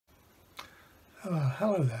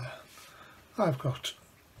Hello there. I've got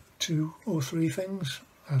 2 or 3 things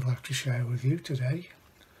I'd like to share with you today.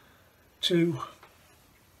 2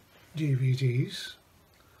 DVDs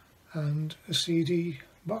and a CD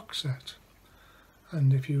box set.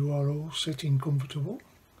 And if you are all sitting comfortable,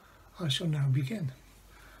 I shall now begin.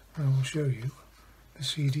 I will show you the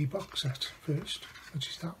CD box set first, which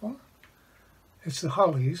is that one. It's the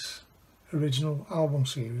Hollies original album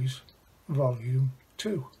series, volume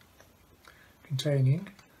 2. Containing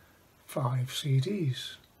 5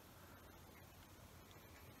 CDs: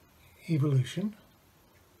 Evolution,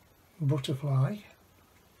 Butterfly,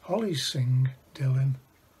 Hollies Sing Dylan,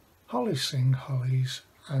 Hollies Sing Hollies,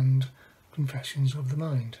 and Confessions of the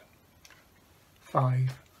Mind.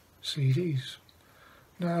 5 CDs.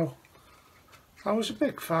 Now, I was a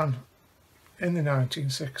big fan in the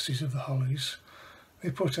 1960s of the Hollies.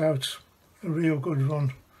 They put out a real good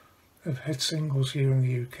run of hit singles here in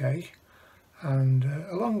the UK. And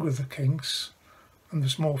along with the Kinks and the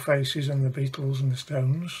Small Faces and the Beatles and the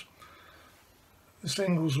Stones, the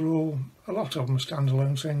singles were all, a lot of them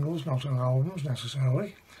standalone singles, not on albums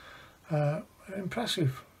necessarily. An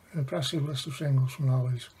impressive list of singles from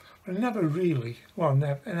Hollies. I never really, well,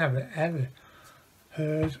 never ever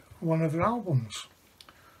heard one of their albums.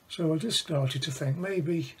 So I just started to think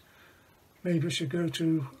maybe I should go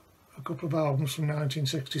to a couple of albums from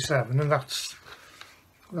 1967, and that's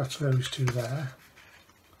those 2 there.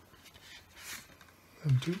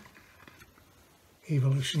 And 2.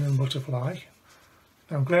 Evolution and Butterfly.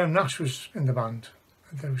 Now, Graham Nash was in the band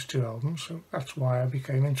at those 2 albums, so that's why I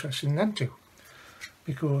became interested in them 2.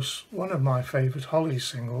 Because one of my favourite Hollies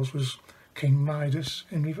singles was King Midas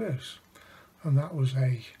in Reverse, and that was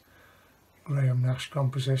a Graham Nash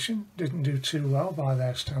composition. Didn't do too well by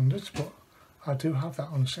their standards, but I do have that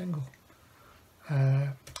on a single.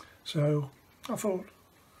 So I thought,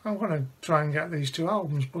 I'm going to try and get these 2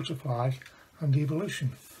 albums, Butterfly and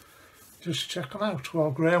Evolution, just to check them out while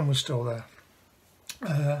Graham was still there.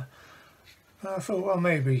 I thought, well,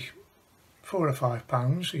 maybe £4 or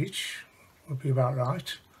 £5 each would be about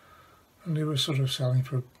right, and they were sort of selling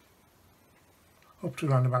for up to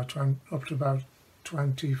about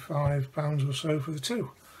 £25 or so for the 2,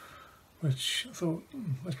 which I thought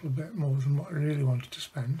a little bit more than what I really wanted to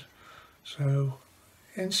spend. So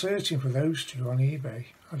in searching for those 2 on eBay,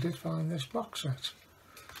 I did find this box set,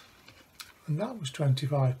 and that was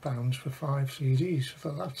 £25 for 5 CDs. I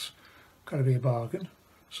thought that's got to be a bargain,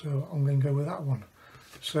 so I'm going to go with that one.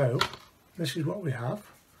 So this is what we have.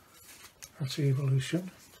 That's Evolution,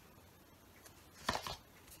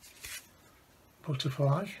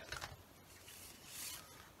 Butterfly,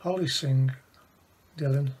 Hollies Sing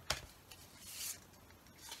Dylan,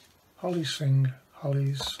 Hollies Sing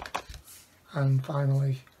Hollies, and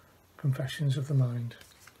finally Confessions of the Mind.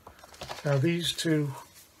 Now these 2,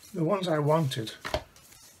 the ones I wanted,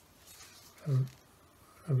 are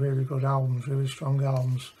really good albums, really strong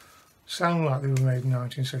albums. Sound like they were made in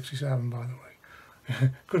 1967, by the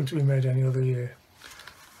way. Couldn't have been made any other year.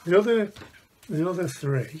 The other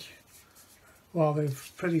 3, while they're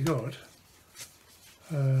pretty good,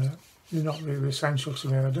 they're not really essential to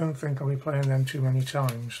me. I don't think I'll be playing them too many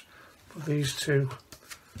times. But these 2,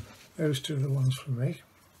 those 2 are the ones for me.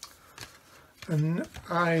 And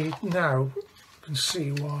I now can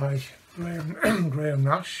see why Graham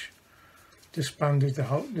Nash disbanded,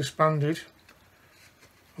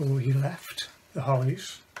 or he left the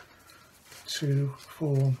Hollies to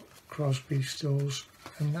form Crosby, Stills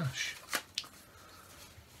and Nash.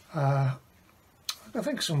 I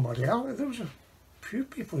think somebody else, there was a few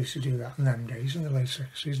people used to do that in them days, in the late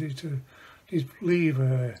 60s. They'd leave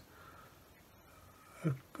a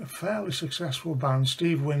fairly successful band.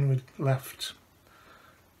 Steve Winwood left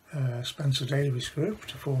Spencer Davis Group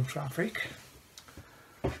to form Traffic.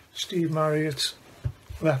 Steve Marriott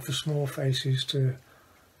left the Small Faces to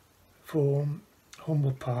form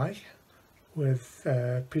Humble Pie with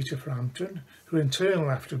Peter Frampton, who in turn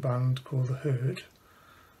left a band called The Herd.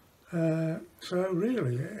 So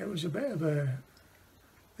really, it was a bit of a...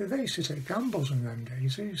 They used to take gambles in them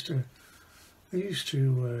days. They used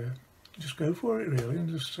to just go for it really, and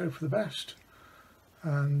just hope for the best.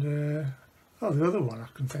 And the other one I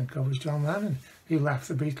can think of was John Lennon. He left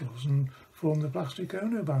the Beatles and formed the Plastic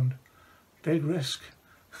Ono Band. Big risk.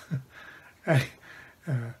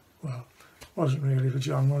 Well, wasn't really for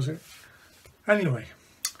John, was it? Anyway,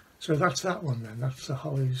 so that's that one then. That's the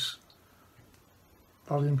Hollies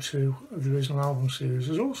Volume 2 of the original album series.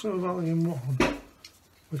 There's also a Volume 1,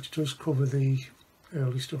 which does cover the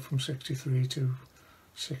early stuff from 63 to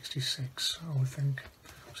 66, I would think.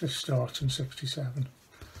 So it starts in 67.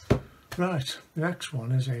 Right, the next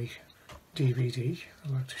one is a DVD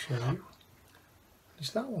I'd like to show you.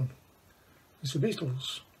 It's that one. It's the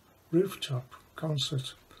Beatles rooftop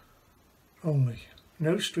concert only.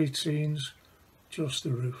 No street scenes, just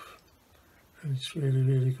the roof. And it's really,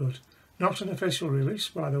 really good. Not an official release,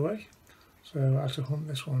 by the way, so I had to hunt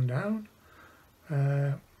this one down.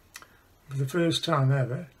 For the first time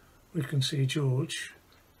ever, we can see George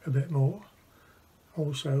a bit more.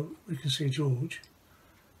 Also, we can see George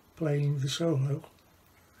playing the solo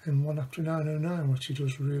in 1 After 909, which he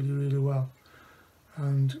does really, really well.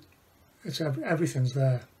 And it's everything's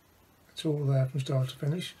there. It's all there from start to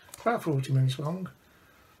finish. About 40 minutes long.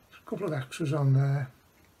 There's a couple of extras on there.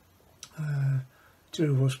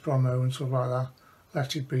 Two of Us promo and stuff like that.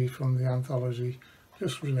 Let It Be from the anthology.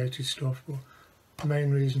 Just related stuff, but the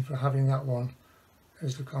main reason for having that one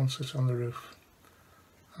is the concert on the roof.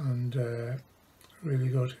 And really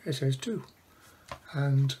good it is too.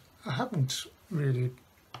 And I haven't really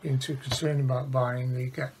been too concerned about buying the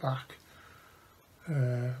Get Back.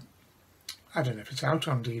 I don't know if it's out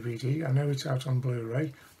on DVD. I know it's out on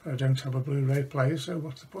Blu-ray, but I don't have a Blu-ray player, so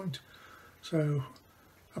what's the point? So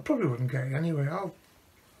I probably wouldn't get it anyway. I'll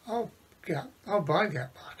buy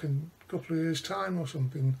Get Back in a couple of years' time or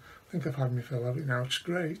something. I think I've had my fill of it now. It's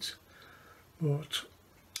great, but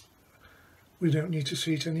we don't need to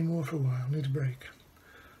see it anymore for a while. Need a break.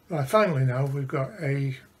 Right, finally now we've got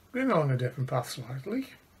going along a different path slightly,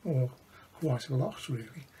 or quite a lot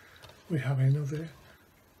really. We have another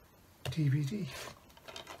DVD,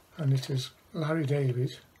 and it is Larry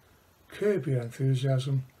David, Curb Your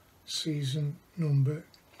Enthusiasm, season number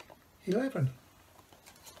 11,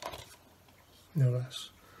 no less.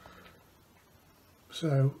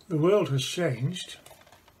 So the world has changed,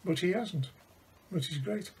 but he hasn't, which is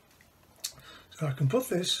great. So I can put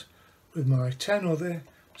this with my 10 other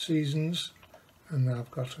seasons, and now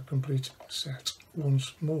I've got a complete set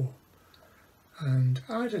once more. And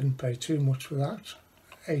I didn't pay too much for that.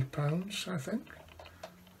 £8, I think.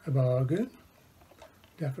 A bargain,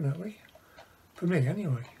 definitely. For me,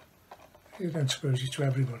 anyway. I don't suppose it's to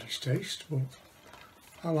everybody's taste, but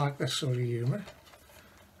I like this sort of humour.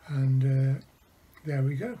 And there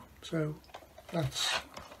we go. So that's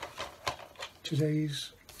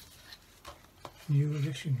today's new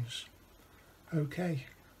editions. Okay,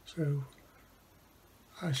 so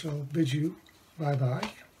I shall bid you bye-bye,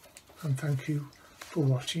 and thank you for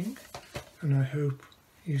watching, and I hope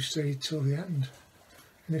you stayed till the end.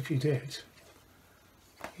 And if you did,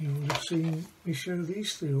 you would have seen me show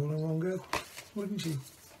these three all in one go, wouldn't you?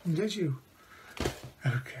 And did you?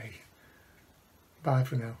 Okay, bye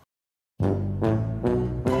for now.